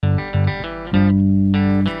Hi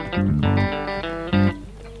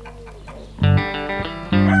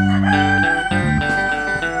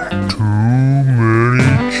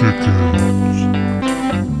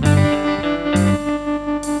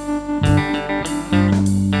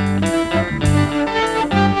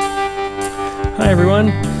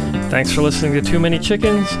everyone, thanks for listening to Too Many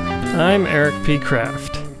Chickens. I'm Eric P.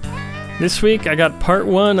 Kraft. This week I got part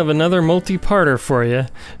 1 of another multi-parter for you,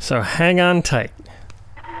 so hang on tight.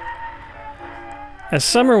 As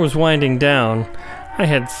summer was winding down, I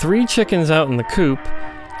had 3 chickens out in the coop,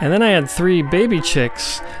 and then I had 3 baby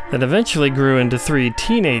chicks that eventually grew into 3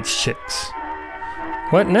 teenage chicks.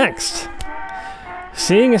 What next?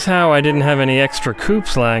 Seeing as how I didn't have any extra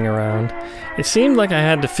coops lying around, it seemed like I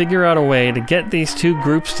had to figure out a way to get these 2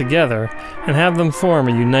 groups together and have them form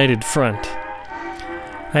a united front.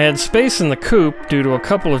 I had space in the coop due to a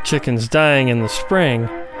couple of chickens dying in the spring,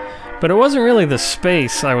 but it wasn't really the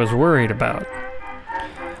space I was worried about.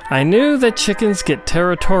 I knew that chickens get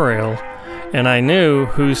territorial, and I knew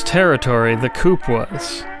whose territory the coop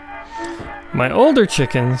was. My older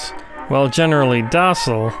chickens, while generally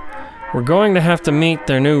docile, were going to have to meet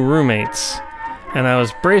their new roommates, and I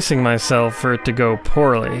was bracing myself for it to go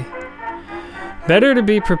poorly. Better to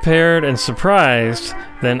be prepared and surprised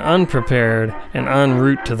than unprepared and en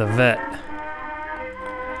route to the vet.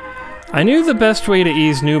 I knew the best way to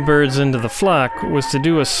ease new birds into the flock was to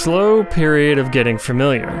do a slow period of getting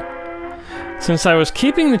familiar. Since I was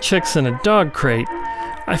keeping the chicks in a dog crate,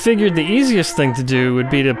 I figured the easiest thing to do would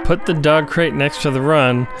be to put the dog crate next to the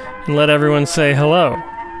run and let everyone say hello.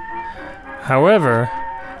 However,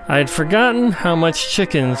 I had forgotten how much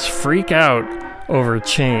chickens freak out over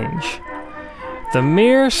change. The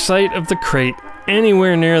mere sight of the crate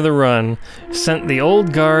anywhere near the run sent the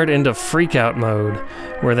old guard into freak-out mode,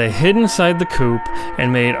 where they hid inside the coop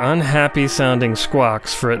and made unhappy-sounding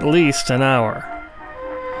squawks for at least an hour.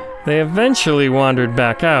 They eventually wandered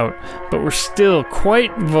back out, but were still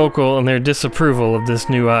quite vocal in their disapproval of this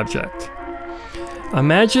new object.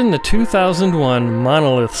 Imagine the 2001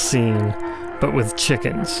 monolith scene, but with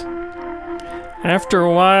chickens. After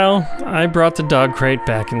a while, I brought the dog crate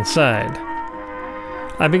back inside.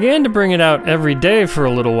 I began to bring it out every day for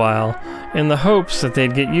a little while, in the hopes that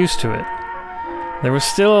they'd get used to it. There was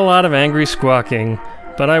still a lot of angry squawking,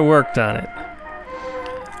 but I worked on it.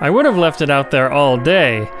 I would have left it out there all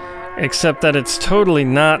day, except that it's totally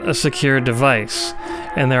not a secure device,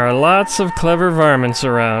 and there are lots of clever varmints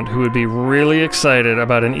around who would be really excited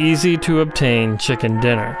about an easy-to-obtain chicken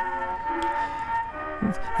dinner.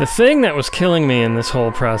 The thing that was killing me in this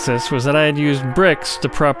whole process was that I had used bricks to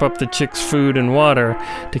prop up the chicks' food and water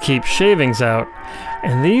to keep shavings out,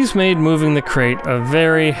 and these made moving the crate a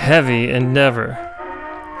very heavy endeavor.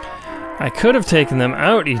 I could have taken them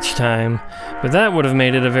out each time, but that would have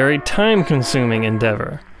made it a very time-consuming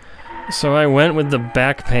endeavor, so I went with the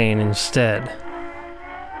back pain instead.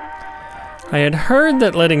 I had heard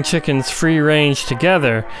that letting chickens free range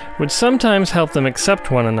together would sometimes help them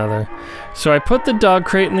accept one another, so I put the dog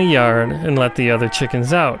crate in the yard and let the other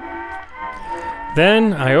chickens out.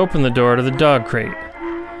 Then I opened the door to the dog crate.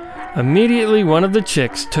 Immediately one of the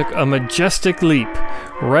chicks took a majestic leap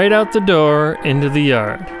right out the door into the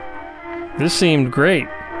yard. This seemed great.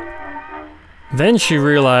 Then she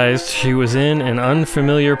realized she was in an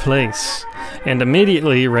unfamiliar place, and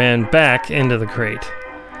immediately ran back into the crate.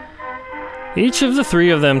 Each of the 3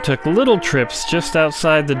 of them took little trips just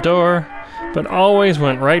outside the door, but always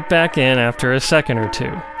went right back in after a second or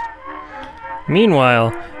 2.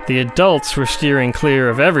 Meanwhile, the adults were steering clear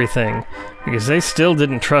of everything, because they still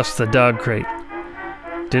didn't trust the dog crate.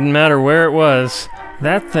 Didn't matter where it was,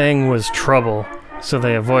 that thing was trouble, so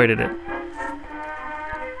they avoided it.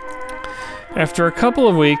 After a couple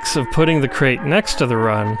of weeks of putting the crate next to the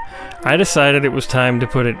run, I decided it was time to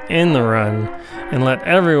put it in the run and let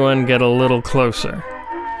everyone get a little closer.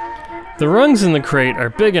 The rungs in the crate are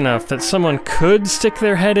big enough that someone could stick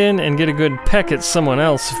their head in and get a good peck at someone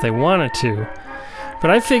else if they wanted to,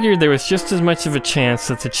 but I figured there was just as much of a chance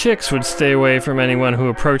that the chicks would stay away from anyone who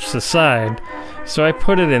approached the side, so I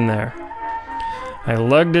put it in there. I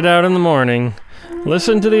lugged it out in the morning,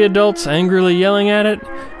 listened to the adults angrily yelling at it,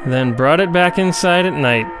 then brought it back inside at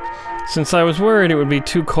night, since I was worried it would be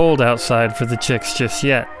too cold outside for the chicks just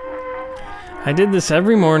yet. I did this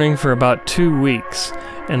every morning for about 2 weeks,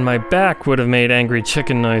 and my back would have made angry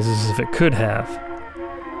chicken noises if it could have.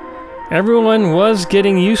 Everyone was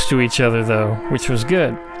getting used to each other though, which was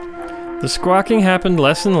good. The squawking happened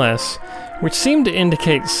less and less, which seemed to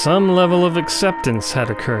indicate some level of acceptance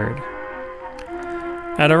had occurred.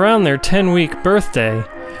 At around their 10-week birthday,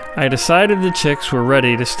 I decided the chicks were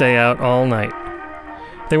ready to stay out all night.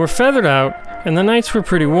 They were feathered out, and the nights were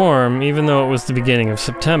pretty warm, even though it was the beginning of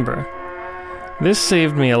September. This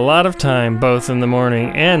saved me a lot of time both in the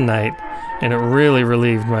morning and night, and it really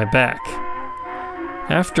relieved my back.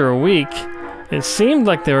 After a week, it seemed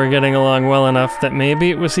like they were getting along well enough that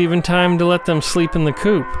maybe it was even time to let them sleep in the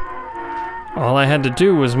coop. All I had to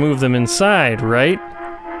do was move them inside, right?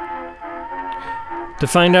 To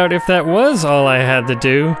find out if that was all I had to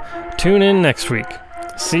do, tune in next week.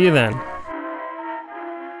 See you then.